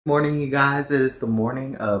Morning, you guys. It is the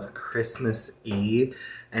morning of Christmas Eve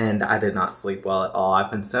and I did not sleep well at all. I've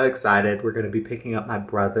been so excited. We're going to be picking up my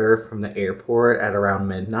brother from the airport at around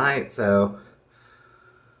midnight, so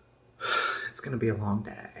it's going to be a long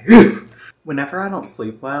day. Whenever I don't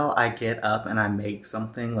sleep well, I get up and I make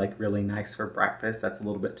something like really nice for breakfast that's a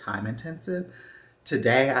little bit time intensive.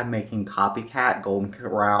 Today I'm making Copycat Golden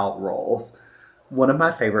Corral rolls. One of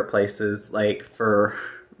my favorite places like for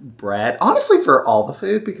bread, honestly for all the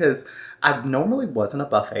food, because I normally wasn't a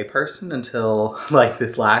buffet person until like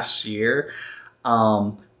this last year.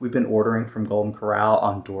 We've been ordering from Golden Corral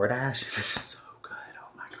on DoorDash and it is so good. Oh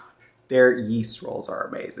my god. Their yeast rolls are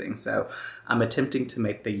amazing. So I'm attempting to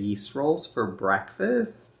make the yeast rolls for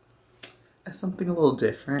breakfast as something a little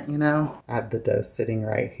different, you know? I have the dough sitting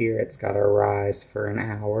right here. It's got to rise for an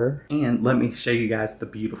hour. And let me show you guys the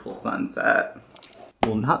beautiful sunset.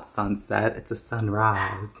 Well, not sunset, it's a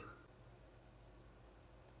sunrise.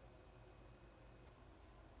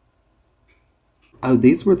 Oh,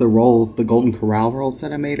 these were the rolls, the Golden Corral rolls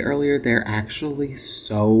that I made earlier. They're actually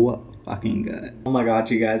so fucking good. Oh my god,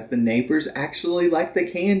 you guys, the neighbors actually like the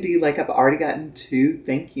candy. Like, I've already gotten 2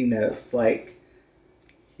 thank you notes. Like,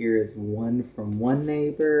 here is one from one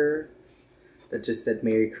neighbor that just said,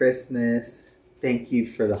 "Merry Christmas. Thank you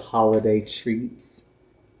for the holiday treats.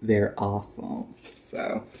 They're awesome."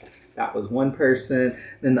 So that was one person.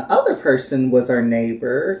 Then the other person was our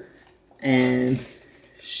neighbor, and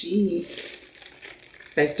she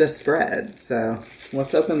baked us bread. So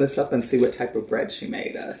let's open this up and see what type of bread she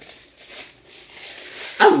made us.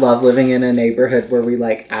 I love living in a neighborhood where we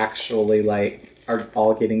like actually like are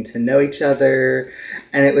all getting to know each other.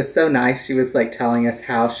 And it was so nice. She was like telling us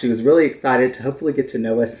how she was really excited to hopefully get to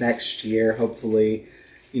know us next year. Hopefully,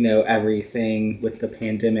 you know, everything with the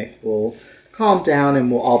pandemic will calm down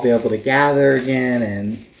and we'll all be able to gather again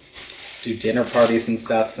and do dinner parties and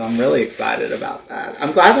stuff. So I'm really excited about that.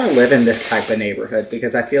 I'm glad I live in this type of neighborhood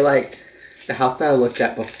because I feel like the house that I looked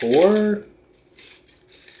at before,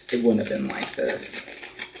 it wouldn't have been like this.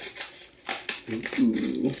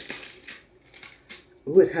 Ooh.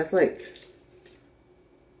 Ooh, it has like,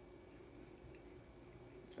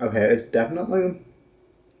 okay, it's definitely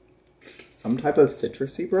some type of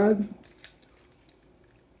citrusy bread.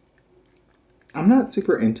 I'm not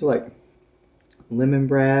super into like lemon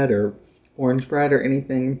bread or orange bread or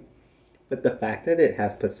anything, but the fact that it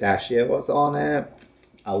has pistachios on it,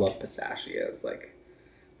 I love pistachios. Like,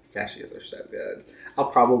 pistachios are so good. I'll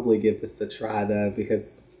probably give this a try though,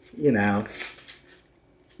 because, you know,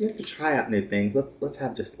 you have to try out new things. Let's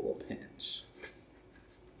have just a little pinch.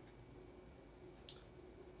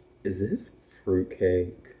 Is this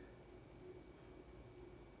fruitcake?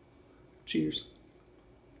 Cheers.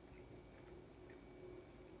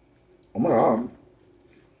 Oh my god.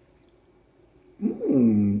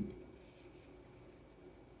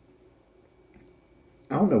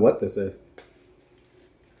 I don't know what this is.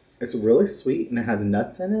 It's really sweet and it has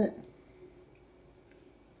nuts in it.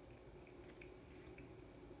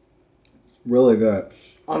 It's really good.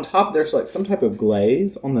 On top, there's like some type of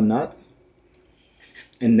glaze on the nuts.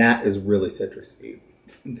 And that is really citrusy.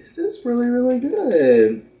 This is really, really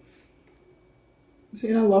good. See,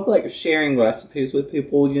 and I love like sharing recipes with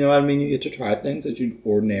people, you know what I mean? You get to try things that you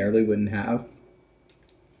ordinarily wouldn't have.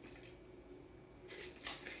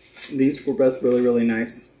 These were both really, really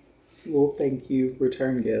nice little thank you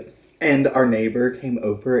return gifts. And our neighbor came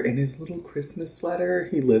over in his little Christmas sweater.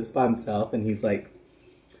 He lives by himself and he's like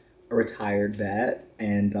a retired vet.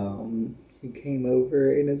 And he came over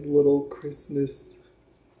in his little Christmas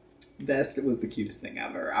vest. It was the cutest thing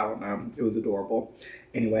ever. I don't know. It was adorable.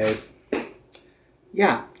 Anyways.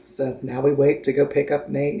 Yeah, so now we wait to go pick up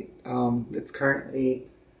Nate. It's currently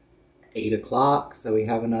 8 o'clock, so we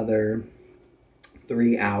have another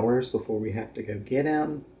 3 hours before we have to go get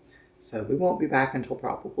him. So we won't be back until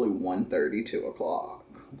probably 1:30, 2 o'clock,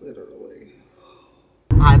 literally.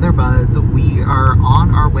 Hi there, buds. We are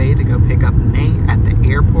on our way to go pick up Nate at the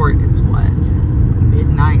airport. It's what,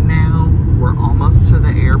 midnight now? We're almost to the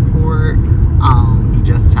airport. He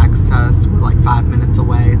just texted us, we're like 5 minutes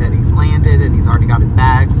away, that he's landed and he's already got his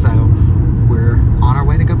bag, so we're on our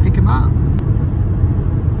way to go pick him up.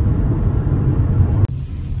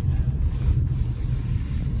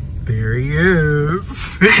 There he is.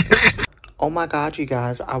 Oh my god, you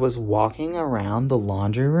guys, I was walking around the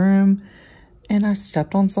laundry room and I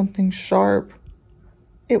stepped on something sharp.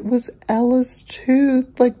 It was Ella's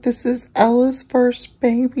tooth. Like, this is Ella's first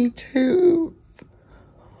baby tooth.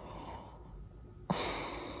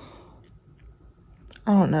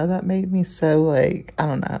 I don't know, that made me so like, I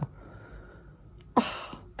don't know.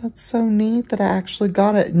 That's so neat that I actually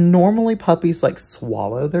got it. Normally puppies like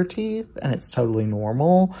swallow their teeth and it's totally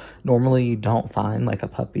normal. Normally you don't find like a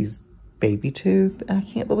puppy's baby tooth. I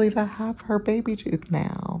can't believe I have her baby tooth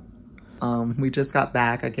now. We just got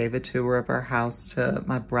back. I gave a tour of our house to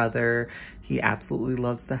my brother. He absolutely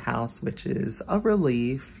loves the house, which is a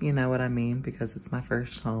relief, you know what I mean? Because it's my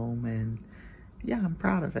first home and yeah, I'm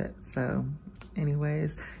proud of it. So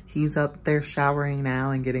anyways, he's up there showering now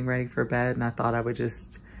and getting ready for bed. And I thought I would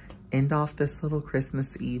just end off this little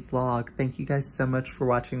Christmas Eve vlog. Thank you guys so much for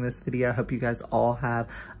watching this video. I hope you guys all have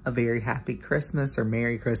a very happy Christmas or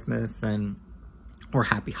Merry Christmas or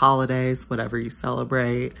happy holidays, whatever you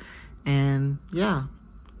celebrate. And yeah,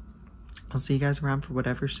 I'll see you guys around for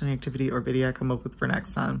whatever stunning activity or video I come up with for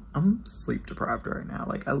next time. I'm sleep deprived right now.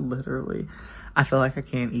 Like I feel like I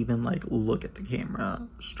can't even like look at the camera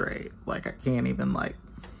straight. Like I can't even like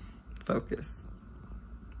focus.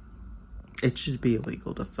 It should be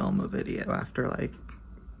illegal to film a video after like,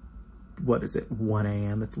 what is it, 1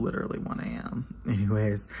 a.m. It's literally 1 a.m.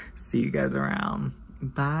 Anyways, see you guys around.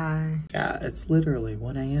 Bye. Yeah, it's literally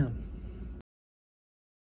 1 a.m.